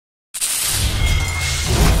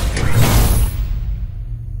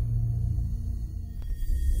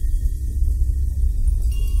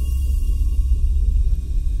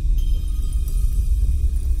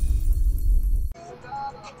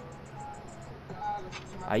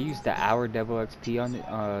I used the hour double XP on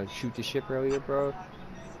it, shoot the ship earlier, bro,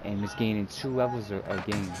 and was gaining 2 levels a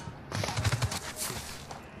game.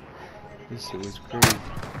 This shit was crazy.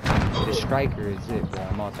 The striker is it, bro.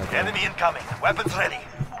 I'm all type Enemy incoming. Weapons ready.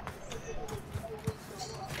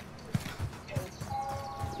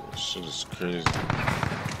 This shit is crazy.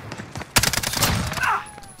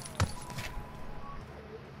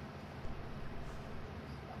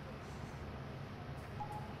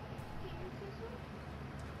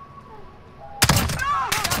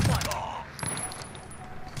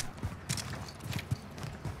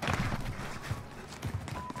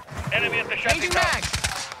 Enemy at the shanty town.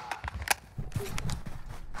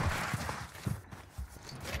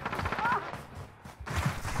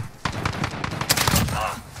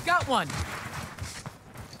 Got one.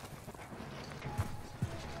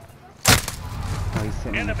 Oh, he's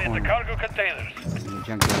sitting Enemy in the cargo containers. in the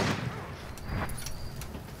junkyard.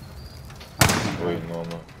 Wait, no.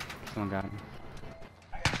 Someone got him.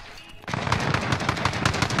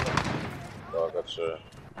 Oh, I got you.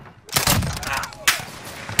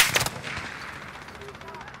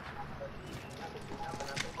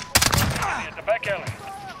 Enemy at the back alley.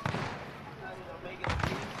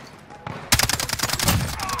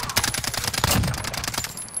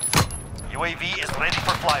 UAV is ready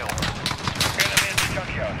for flyover. Enemy in the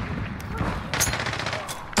junkyard.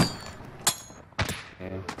 Yeah.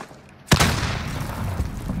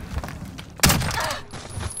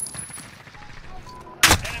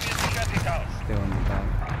 Enemy in the shanty town. Still in the back.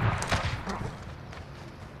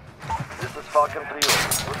 This is Falcon 3.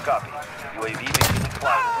 Good copy. UAV beginning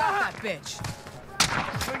flyover. Got that bitch.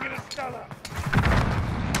 Swinging a Stella.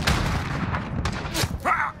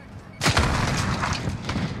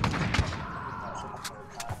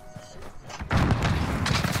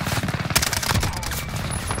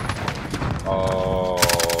 Oh.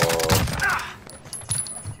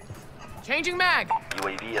 Changing mag.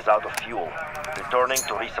 UAV is out of fuel. Returning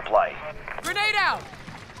to resupply. Grenade out.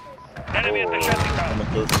 Enemy at the shanty town. Coming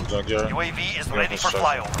through from junkyard. UAV is ready for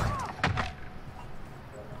flyover.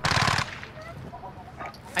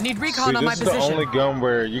 I need recon See, on my this is the position. only gun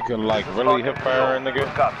where you can like really hip fire a nigga. Good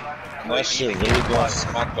copy. And that shit really gonna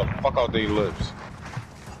smack the fuck out their lips.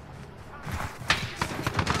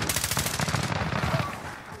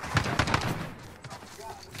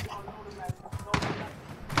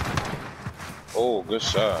 Oh, good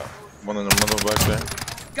shot. One in the middle back there.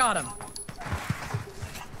 Got him.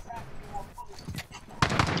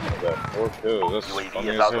 I got 4 kills. That's UAV funny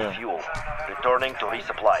is as out of hell. fuel. Returning to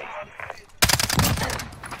resupply.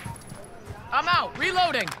 I'm out.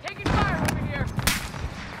 Reloading. Taking fire over here.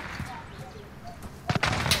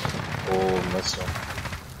 Oh, missed him.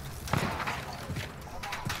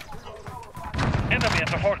 Enemy at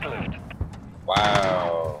the forklift.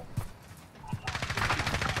 Wow.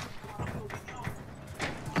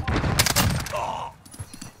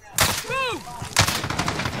 Move.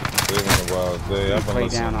 Living a wild day. I've been Play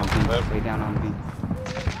listening down on to B. that. Play down on B.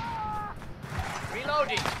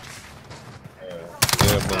 Reloading.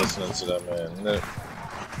 Yeah, I've been listening to that man. Nick.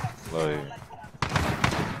 Like,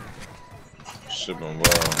 shit been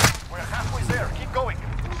wild. We're halfway there. Keep going.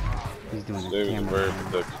 He's doing Today a was a camera. very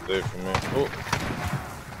productive day for me. Oh.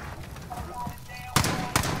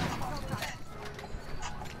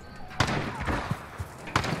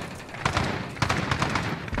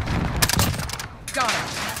 Got him.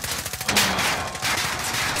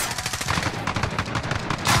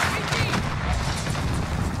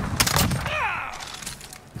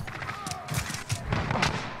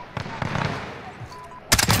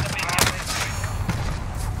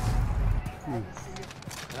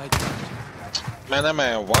 Man, that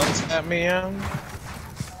man one-tapped me on.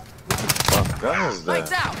 What the fuck gun is Lights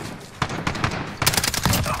that? out.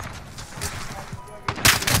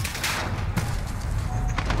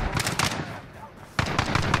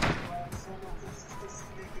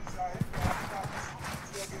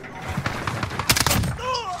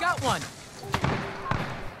 Got one.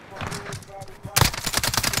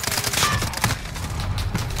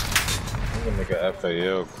 I'm gonna make an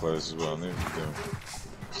FAL close is what I need to do.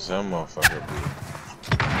 Some motherfucker.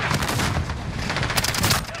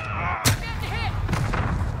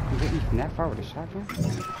 You hit me from that far with a shotgun?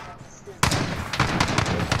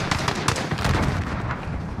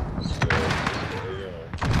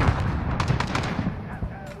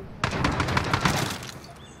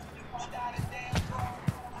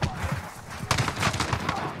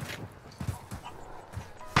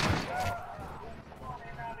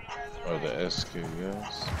 Or the SQ,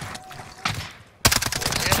 yes.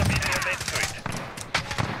 Enemy near Main Street.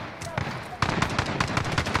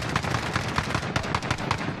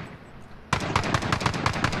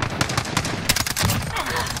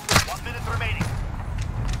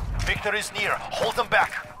 Victory is near. Hold them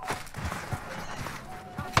back.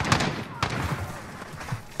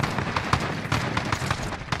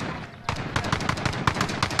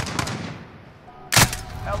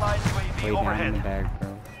 Allied UAV Way down in the overhead. bag,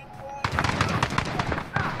 bro.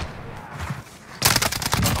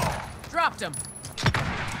 Dropped him.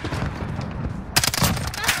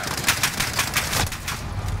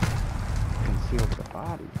 Concealed the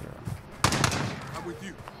body, bro. I'm with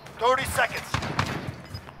you. 30 seconds.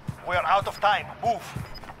 We are out of time. Move.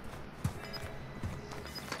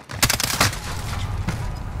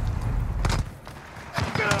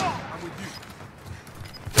 I'm with you.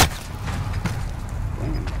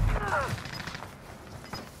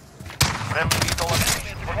 Friendly lethal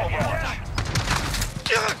activation for Overwatch.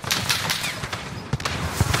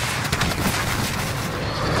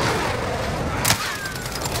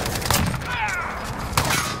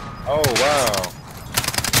 Oh wow.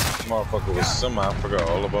 This motherfucker was semi. I forgot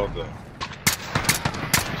all about that.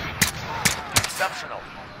 Exceptional.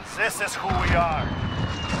 This is who we are.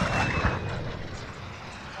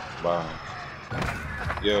 Wow.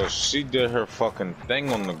 Yo, she did her fucking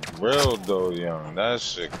thing on the grill though, young. That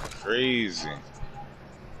shit crazy.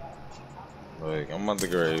 Like, I'm about to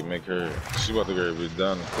get ready to make her. She about to get ready to be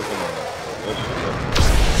done cooking on that. That shit